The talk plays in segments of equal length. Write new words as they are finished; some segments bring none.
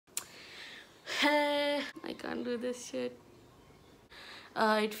I can't do this shit.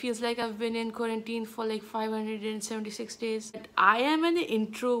 It feels like I've been in quarantine for like 576 days. I am an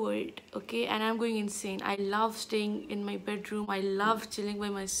introvert, okay, and I'm going insane. I love staying in my bedroom. I love chilling by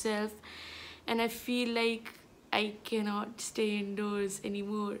myself, and I feel like I cannot stay indoors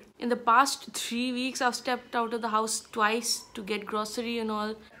anymore. In the past 3 weeks, I've stepped out of the house twice to get grocery and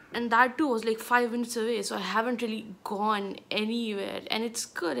all, and that too was like 5 minutes away, so I haven't really gone anywhere, and it's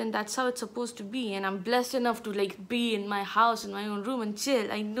good, and that's how it's supposed to be. And I'm blessed enough to like be in my house, in my own room, and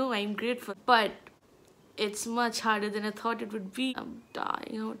chill. I know, I'm grateful, but it's much harder than I thought it would be. I'm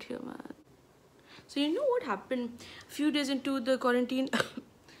dying out here, man. So you know what happened a few days into the quarantine?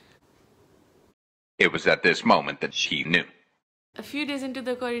 It was at this moment that she knew. A few days into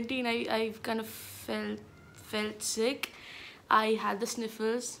the quarantine, I kind of felt sick. I had the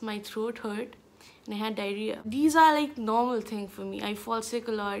sniffles, my throat hurt, and I had diarrhea. These are like normal thing for me. I fall sick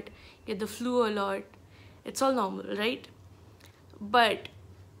a lot, get the flu a lot. It's all normal, right? But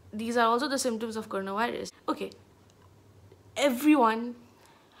these are also the symptoms of coronavirus. Okay, everyone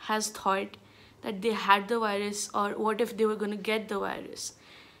has thought that they had the virus, or what if they were going to get the virus.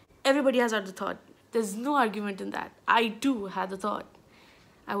 Everybody has had the thought. There's no argument in that. I too had the thought.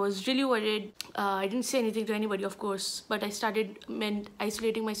 I was really worried. I didn't say anything to anybody, of course, but I started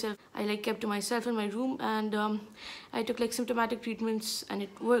isolating myself. I like kept to myself in my room, and I took like symptomatic treatments, and it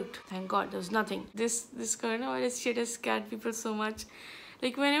worked. Thank God, there was nothing. This coronavirus shit has scared people so much.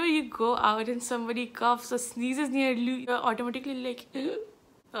 Like whenever you go out and somebody coughs or sneezes near you, you're automatically like,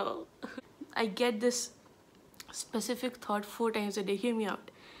 oh. I get this specific thought 4 times a day. Hear me out.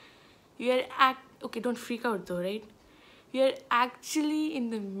 Okay, don't freak out though, right? We are actually in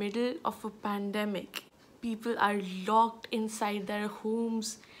the middle of a pandemic. People are locked inside their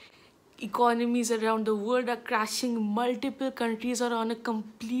homes. Economies around the world are crashing. Multiple countries are on a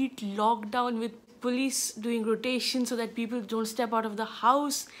complete lockdown with police doing rotation so that people don't step out of the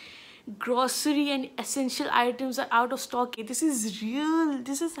house. Grocery and essential items are out of stock. This is real.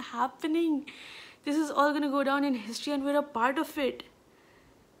 This is happening. This is all gonna go down in history, and we're a part of it.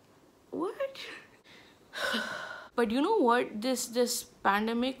 What? But you know what? This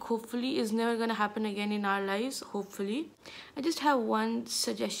pandemic hopefully is never gonna happen again in our lives. Hopefully. I just have one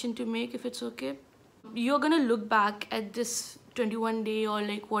suggestion to make, if it's okay. You're gonna look back at this 21 day or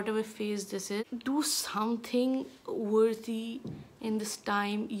like whatever phase this is. Do something worthy in this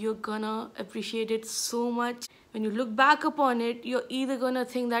time. You're gonna appreciate it so much. When you look back upon it, you're either gonna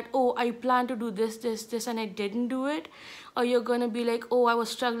think that, oh, I plan to do this, and I didn't do it, or you're gonna be like, oh, I was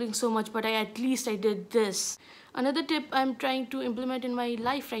struggling so much, but at least I did this. Another tip I'm trying to implement in my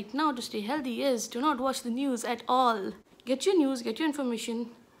life right now to stay healthy is do not watch the news at all. Get your news, get your information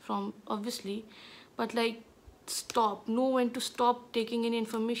from, obviously, but like, stop. Know when to stop taking in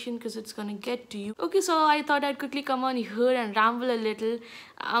information, because it's gonna get to you. Okay, so I thought I'd quickly come on here and ramble a little.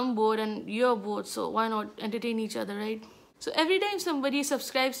 I'm bored and you're bored, so why not entertain each other, right? So every time somebody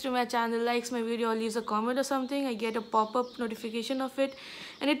subscribes to my channel, likes my video, or leaves a comment or something, I get a pop-up notification of it,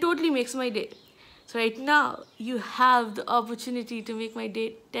 and it totally makes my day. So right now, you have the opportunity to make my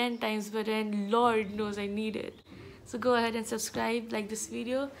day 10 times better, and Lord knows I need it. So go ahead and subscribe, like this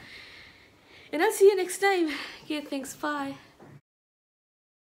video, and I'll see you next time. Okay, thanks, bye.